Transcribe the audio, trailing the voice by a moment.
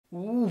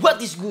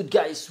What is good,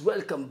 guys?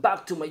 Welcome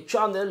back to my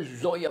channel,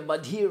 Loya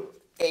Bad here,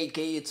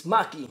 aka it's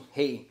Maki.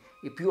 Hey,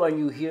 if you are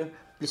new here,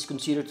 please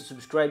consider to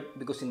subscribe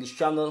because in this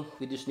channel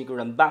we do sneaker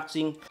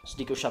unboxing,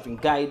 sneaker shopping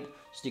guide,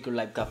 sneaker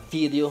live cap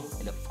video,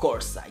 and of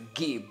course I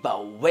give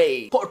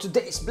away. For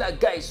today's vlog,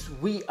 guys,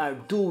 we are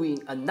doing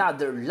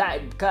another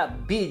live cap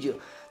video,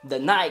 the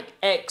Nike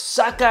X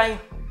Sacai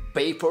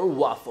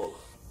vaporwaffle.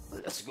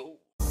 Let's go.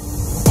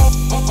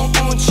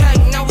 On track,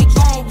 now we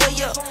gon'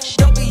 way up.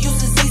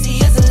 W's as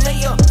easy as a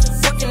layup.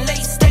 Working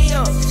late, stay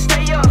up.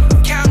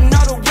 Counting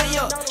all the way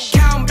up.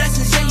 Counting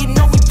blessings, yeah, you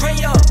know we pray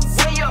up.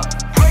 Way up,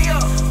 pray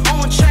up.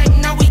 On track,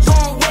 now we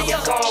gon' way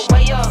up.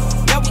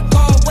 Now we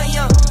gon' way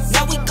up.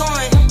 Now we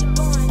going.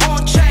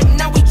 On track,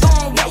 now we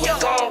gon' way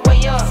up.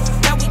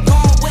 Now we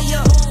gon' way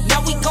up. Now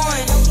we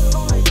going.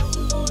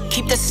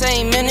 Keep the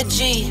same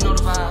energy.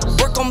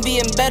 Work on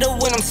being better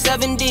when I'm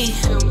 70.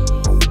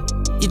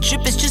 Your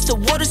drip is just a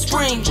water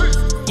spring.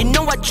 You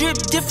know I drip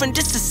different,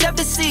 this is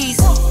 7 seas.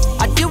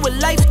 I deal with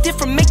life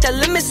different, make that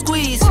lemon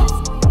squeeze.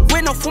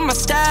 Went off for my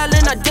style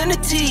and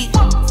identity.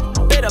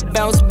 Better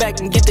bounce back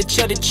and get the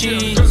cheddar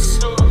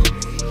cheese.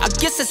 I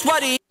guess that's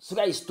what it is. So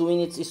guys, 2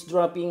 minutes is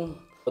dropping.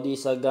 So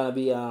this is gonna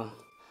be a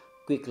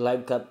quick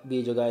live cap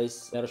video,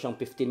 guys. Meron siyang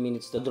 15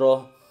 minutes to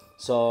draw.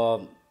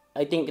 So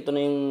I think ito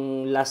na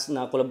yung last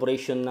na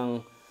collaboration ng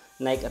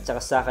Nike at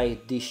saka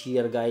Sacai this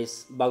year,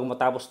 guys. Bago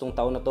matapos tong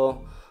taon na to,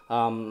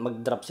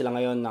 mag-drop sila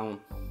ngayon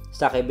ng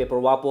Sacai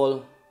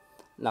vaporwaffle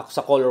na sa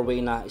colorway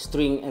na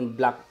string and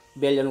black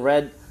bellion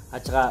red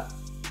at saka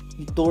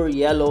tour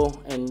yellow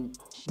and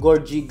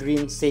gorgy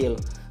green sail.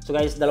 So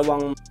guys,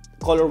 dalawang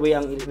colorway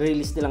ang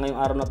release nila ngayong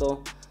araw na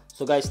to.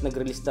 So guys,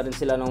 nag-release na rin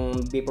sila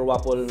ng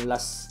vaporwaffle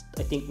last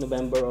I think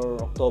November or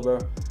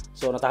October.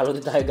 So natalo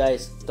din tayo,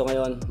 guys. Ito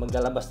ngayon,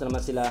 maglalabas na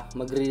naman sila,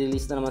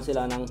 magre-release na naman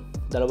sila ng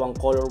dalawang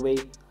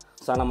colorway.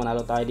 Sana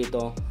manalo tayo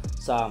dito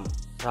sa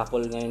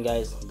raffle ngayon,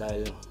 guys,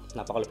 dahil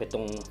napakalupit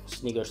tong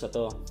sneakers na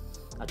to.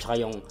 At saka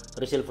yung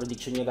resale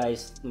prediction niya,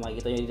 guys,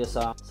 makikita nyo dito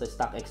sa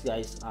StockX,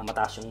 guys,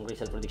 mataas yung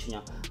resale prediction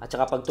niya. At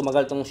saka pag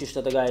tumagal tong shoes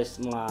na to,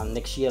 guys, mga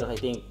next year I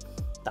think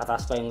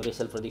tataas pa yung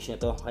resale prediction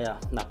nito. Kaya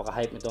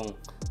napaka-hype nitong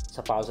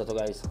sapatos na to,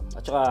 guys.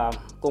 At saka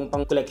kung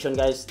pang collection,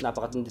 guys,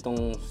 napakatindi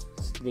tong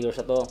sneakers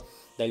na to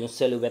dahil yung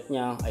silhouette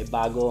niya ay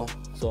bago.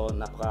 So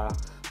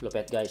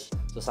napaka-lupet, guys.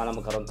 So sana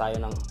magkaroon tayo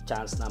ng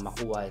chance na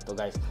makuha ito,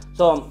 guys.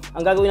 So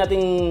ang gagawin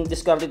nating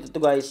discard ito,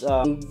 guys,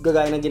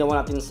 gagaya ng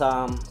ginawa natin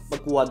sa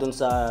pagkuha dun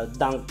sa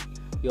dunk,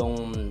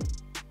 yung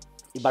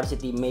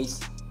varsity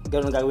maze.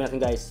 Ganoon ang gagawin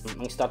natin, guys.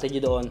 Ang strategy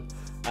doon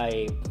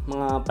ay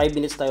mga 5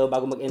 minutes tayo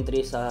bago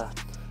mag-entry sa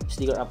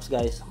sneaker apps,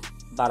 guys,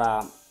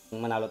 para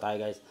manalo tayo,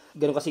 guys.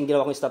 Ganoon kasing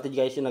ginawa kong strategy,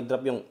 guys, yung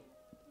nag-drop yung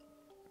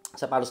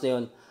sapatos na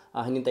yun.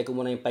 Hinintay ko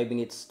muna yung 5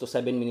 minutes to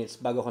 7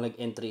 minutes bago ako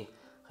nag-entry.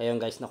 Kaya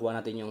yung, guys, nakuha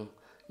natin yung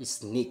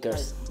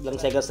sneakers.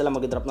 Ilang seconds na lang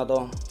mag-drop na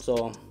to.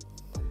 So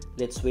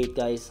let's wait,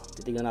 guys.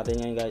 Titignan natin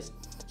ngayon, guys.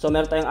 So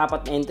meron tayong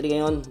 4 na entry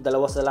ngayon. 2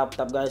 sa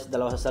laptop, guys,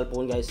 2 sa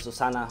cellphone, guys. So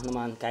sana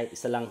naman kahit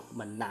isa lang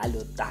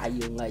manalo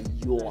tayo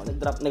ngayon.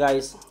 Nag-drop na,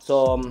 guys.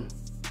 So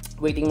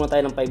waiting muna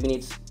tayo ng 5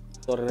 minutes.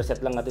 So reset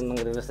lang natin,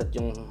 reset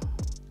yung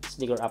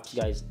sneaker apps,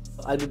 guys.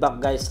 I'll be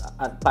back, guys,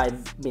 at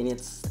 5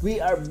 minutes.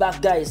 We are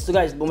back, guys. So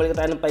guys, bumalik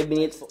tayo ng 5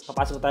 minutes.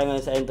 Papasok tayo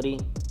ngayon sa entry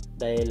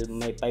dahil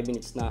may 5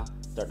 minutes na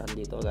startan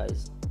dito,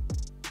 guys.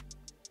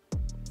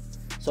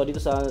 So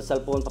dito sa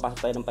cellphone, papasok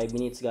tayo ng 5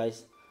 minutes,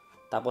 guys.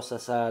 Tapos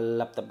sa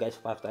laptop, guys,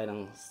 papasok tayo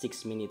ng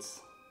 6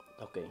 minutes.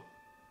 Okay.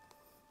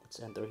 Let's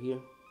enter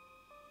here.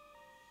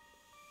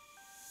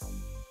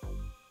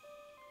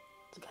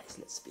 So guys,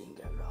 let's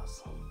finger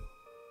cross.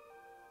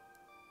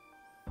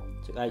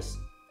 So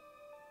guys,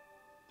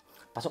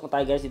 pasok na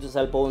tayo, guys, dito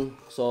sa cellphone.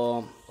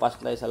 So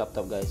pasok tayo sa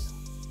laptop, guys.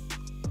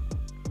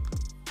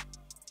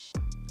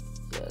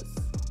 Yes.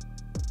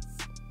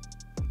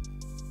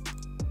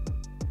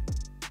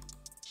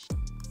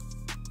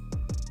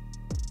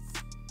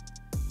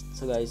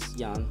 So guys,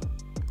 yan.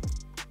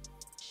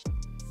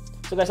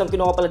 So guys, ang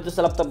kinuha ko pala dito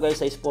sa laptop, guys,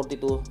 size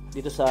 42.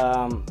 Dito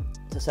sa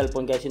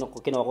cellphone, guys,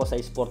 kinuha ko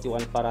size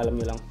 41 para alam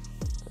nyo lang.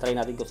 Try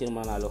natin kung sino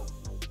manalo.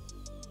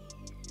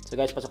 So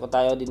guys, pasok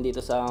tayo din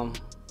dito sa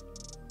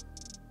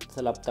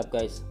laptop,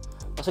 guys.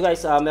 So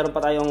guys, meron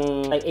pa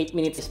tayong like 8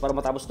 minutes para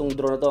matapos tong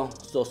draw na to.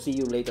 So see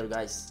you later,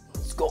 guys.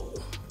 Let's go!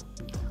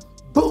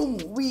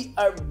 Boom! We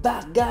are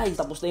back, guys!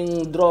 Tapos na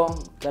yung draw.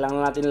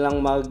 Kailangan natin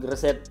lang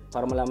mag-reset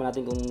para malaman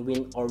natin kung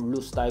win or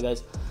lose tayo,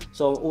 guys.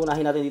 So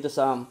unahin natin dito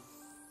sa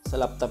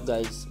laptop,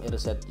 guys. May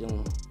reset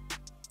yung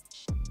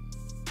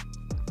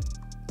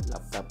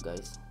laptop,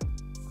 guys.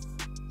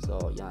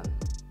 So yan.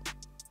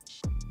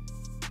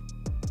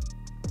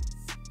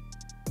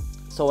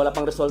 So wala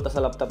pang resulta sa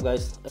laptop,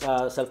 guys.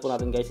 Sa cellphone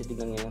natin, guys,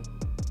 itignan ngayon.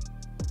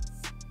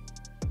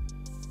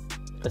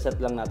 Reset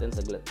lang natin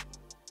saglit.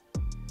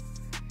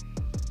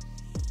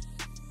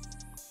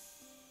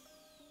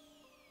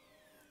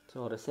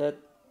 So reset.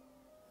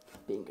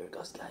 Finger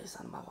crossed, guys.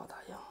 Sana makakuha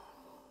tayo.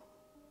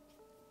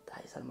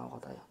 Guys, sana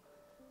makakuha tayo.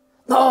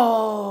 No!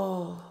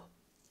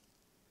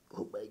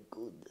 Oh my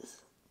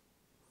goodness.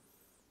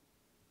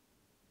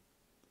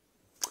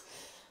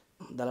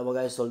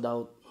 Dalawa guys, sold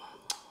out.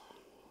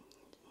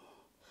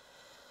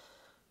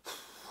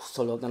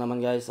 Sold out na naman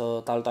guys.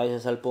 So talo tayo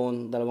sa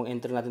cellphone. Dalawang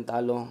entry natin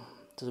talo.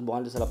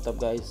 Susubukan din sa laptop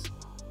guys.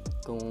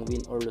 Kung win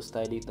or lose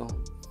tayo dito.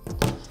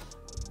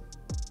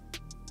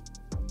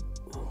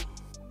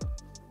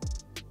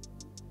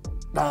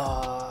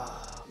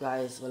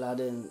 Guys, wala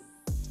din.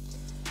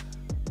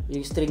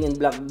 Yung string in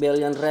black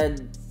bellion red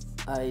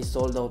ay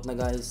sold out na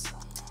guys.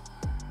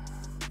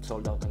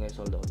 Sold out na.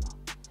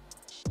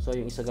 So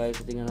yung isa guys,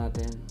 tingnan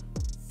natin.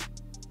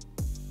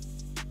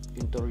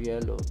 Pintor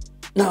yellow.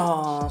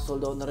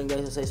 Sold out na rin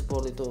guys sa size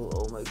 4 ito.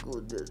 Oh my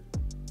goodness.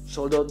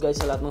 Sold out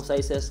guys sa lahat ng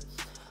sizes.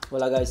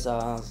 Wala guys,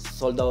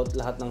 sold out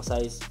lahat ng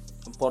size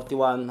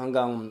 41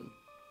 hanggang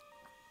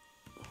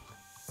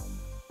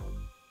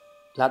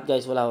lahat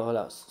guys,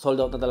 wala. Sold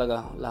out na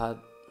talaga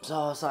lahat.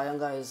 So sayang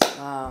guys.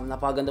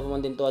 Napakaganda pa man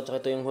din to, at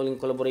saka ito yung huling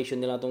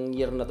collaboration nila tong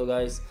year na to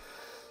guys.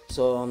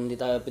 So hindi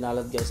tayo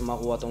pinalad guys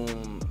makuha tong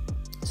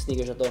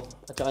sneakers na to.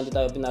 At saka hindi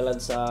tayo pinalad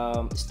sa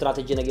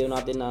strategy na gawin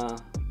natin na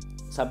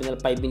sabi nila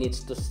 5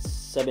 minutes to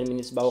 7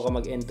 minutes bago ka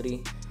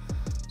mag-entry.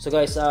 So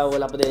guys,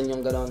 wala pa din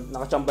yung gano'n.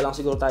 Nakachamba lang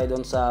siguro tayo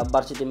doon sa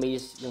varsity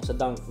maze, yung sa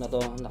dunk na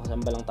to.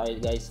 Nakachamba lang tayo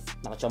guys.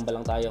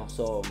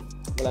 So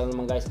wala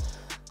naman guys.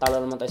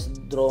 Talo naman tayo sa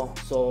draw.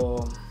 So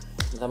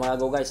ito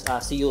magagawa guys.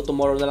 See you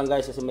tomorrow na lang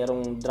guys, kasi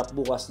merong drop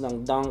bukas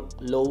ng dunk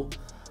low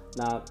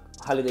na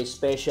holiday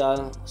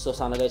special. So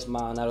sana guys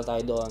manalo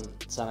tayo doon.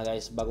 Sana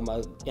guys bago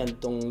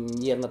mag-end tong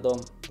year na to,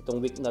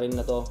 itong week na rin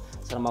na to,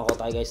 sana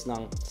makakuha tayo guys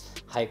ng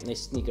hype na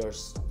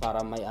sneakers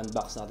para may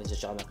unbox natin sa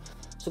channel.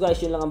 So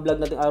guys, yun lang ang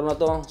vlog natin araw na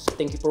to. So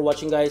thank you for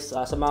watching guys.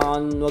 Sa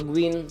mga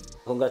wag-win,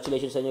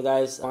 congratulations sa inyo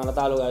guys. Mga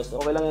natalo guys,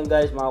 okay lang yan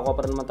guys. Makakuha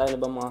pa rin naman tayo ng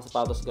ibang mga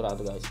sapatos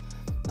sigurado guys,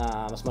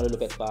 na mas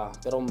malulupit pa.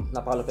 Pero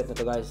napakalupit na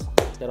to guys.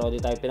 Pero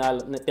di tayo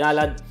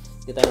pinalad,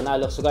 di tayo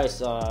nanalo. So guys,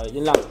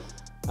 yun lang.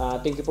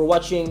 Thank you for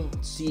watching.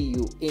 See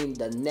you in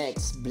the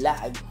next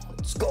vlog.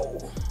 Let's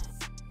go!